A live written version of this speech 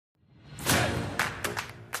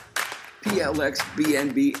PLX,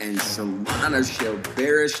 BNB, and Solana show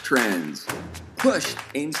bearish trends. Push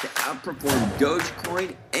aims to outperform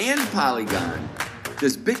Dogecoin and Polygon.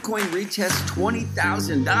 Does Bitcoin retest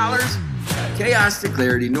 $20,000? Chaos to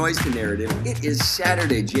clarity, noise to narrative. It is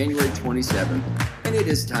Saturday, January 27th, and it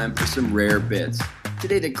is time for some rare bits.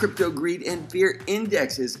 Today, the Crypto Greed and Fear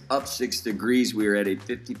Index is up 6 degrees. We are at a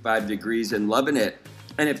 55 degrees and loving it.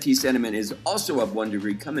 NFT sentiment is also up 1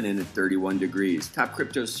 degree, coming in at 31 degrees. Top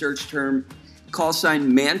crypto search term, call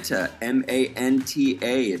sign Manta,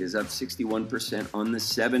 M-A-N-T-A. It is up 61% on the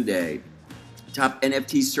 7-day. Top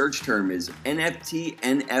NFT search term is NFT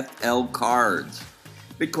NFL cards.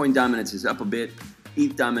 Bitcoin dominance is up a bit.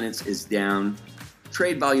 ETH dominance is down.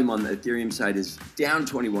 Trade volume on the Ethereum side is down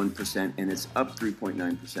 21%, and it's up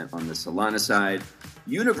 3.9% on the Solana side.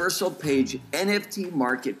 Universal Page NFT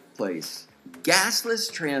Marketplace.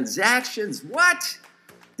 Gasless transactions. What?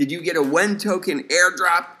 Did you get a WEN token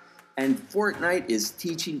airdrop? And Fortnite is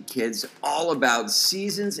teaching kids all about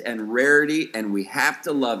seasons and rarity, and we have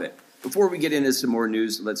to love it. Before we get into some more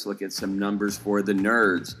news, let's look at some numbers for the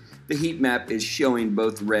nerds. The heat map is showing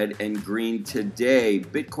both red and green today.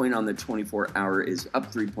 Bitcoin on the 24-hour is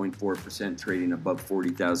up 3.4%, trading above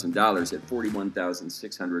 $40,000 at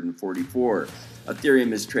 $41,644.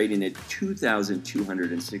 Ethereum is trading at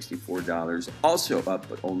 $2,264, also up,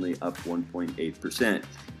 but only up 1.8%.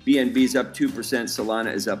 BNB is up 2%.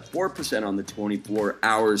 Solana is up 4% on the 24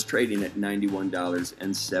 hours, trading at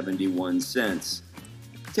 $91.71.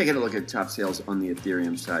 Taking a look at top sales on the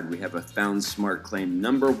Ethereum side, we have a found smart claim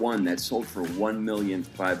number one that sold for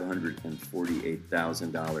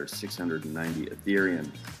 $1,548,000, 690 Ethereum.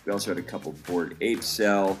 We also had a couple Bored Apes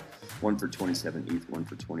sell, one for 27 ETH, one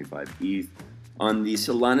for 25 ETH. On the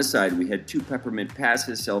Solana side, we had two Peppermint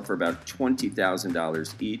passes sell for about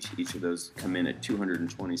 $20,000 each. Each of those come in at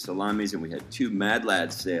 220 salamis, and we had two Mad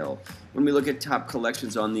Lads sale. When we look at top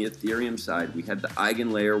collections on the Ethereum side, we had the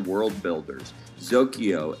Eigenlayer World Builders,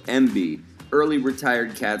 Zokyo, MB, Early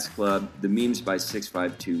Retired Cats Club, The Memes by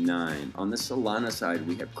 6529. On the Solana side,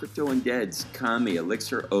 we have Crypto Undeads, Kami,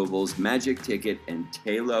 Elixir Ovals, Magic Ticket, and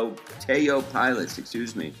Teo Pilots.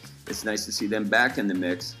 It's nice to see them back in the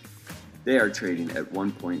mix. They are trading at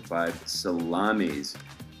 1.5 salamis.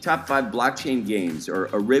 Top 5 blockchain games are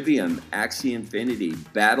Arivium, Axie Infinity,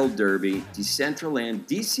 Battle Derby, Decentraland,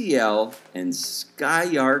 DCL, and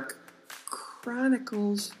Skyark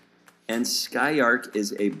Chronicles. And Skyark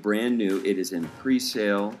is a brand new, it is in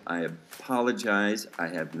pre-sale. I apologize, I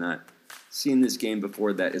have not seen this game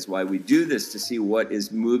before. That is why we do this, to see what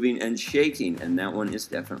is moving and shaking, and that one is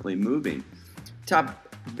definitely moving. Top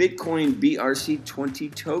Bitcoin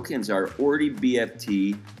BRC20 tokens are Ordi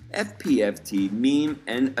BFT, FPFT, Meme,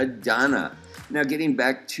 and Adana. Now getting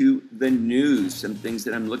back to the news, some things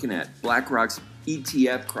that I'm looking at. BlackRock's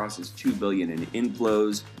ETF crosses $2 billion in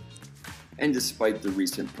inflows. And despite the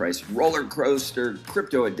recent price roller coaster,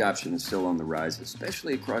 crypto adoption is still on the rise,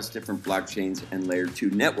 especially across different blockchains and layer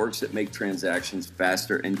 2 networks that make transactions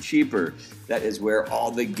faster and cheaper. That is where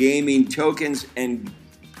all the gaming tokens and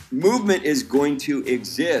movement is going to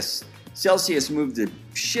exist. Celsius moved a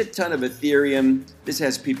shit ton of Ethereum. This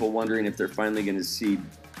has people wondering if they're finally going to see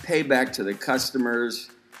payback to the customers.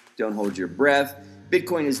 Don't hold your breath.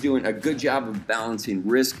 Bitcoin is doing a good job of balancing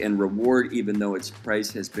risk and reward, even though its price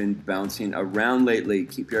has been bouncing around lately.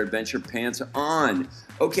 Keep your adventure pants on.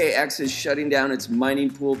 OKX is shutting down its mining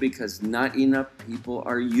pool because not enough people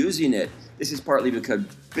are using it. This is partly because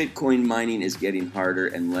Bitcoin mining is getting harder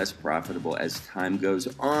and less profitable as time goes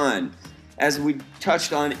on. As we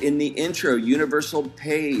touched on in the intro, Universal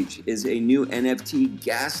Page is a new NFT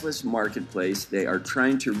gasless marketplace. They are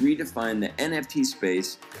trying to redefine the NFT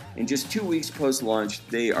space. In just 2 weeks post-launch,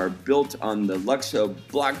 they are built on the Luxo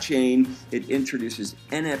blockchain. It introduces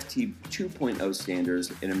NFT 2.0 standards.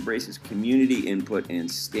 It embraces community input and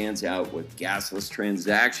stands out with gasless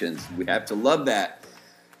transactions. We have to love that.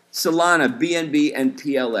 Solana, BNB, and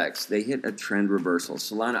PLX, they hit a trend reversal.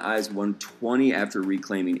 Solana eyes 120 after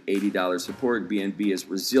reclaiming $80 support. BNB is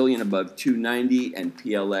resilient above 290, and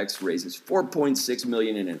PLX raises $4.6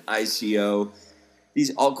 million in an ICO.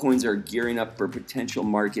 These altcoins are gearing up for a potential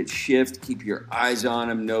market shift. Keep your eyes on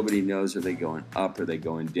them. Nobody knows, are they going up, are they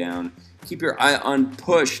going down? Keep your eye on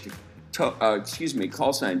pushed. Call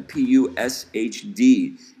sign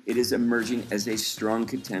PUSHD. It is emerging as a strong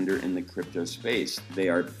contender in the crypto space. They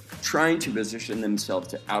are trying to position themselves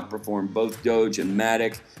to outperform both Doge and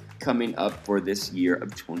Matic coming up for this year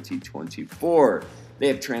of 2024. They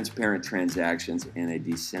have transparent transactions and a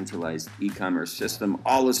decentralized e-commerce system,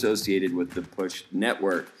 all associated with the Push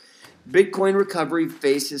network. Bitcoin recovery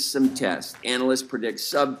faces some tests. Analysts predict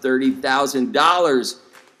sub $30,000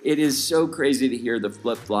 It is so crazy to hear the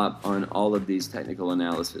flip-flop on all of these technical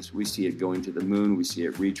analysis. We see it going to the moon. We see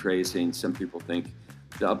it retracing. Some people think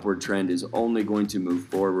the upward trend is only going to move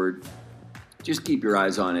forward. Just keep your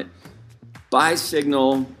eyes on it. Buy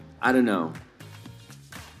signal, I don't know.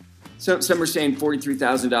 Some are saying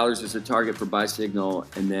 $43,000 is a target for buy signal,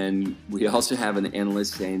 and then we also have an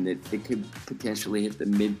analyst saying that it could potentially hit the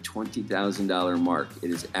mid-$20,000 mark. It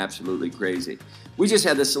is absolutely crazy. We just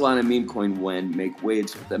had the Solana meme coin WEN make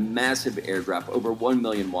waves with a massive airdrop. Over 1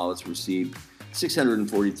 million wallets received,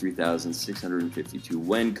 643,652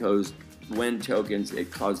 WEN tokens.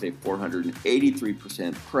 It caused a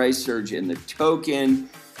 483% price surge in the token.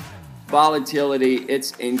 Volatility,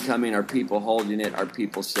 it's incoming. Are people holding it? Are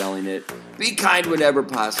people selling it? Be kind whenever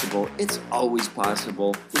possible. It's always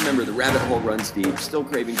possible. Remember, the rabbit hole runs deep. Still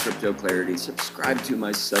craving crypto clarity. Subscribe to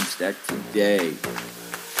my Substack today.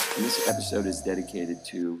 And this episode is dedicated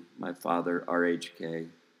to my father, RHK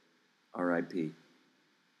RIP.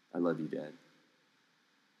 I love you, Dad.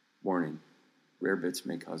 Warning, rare bits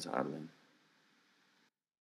may cause hodling.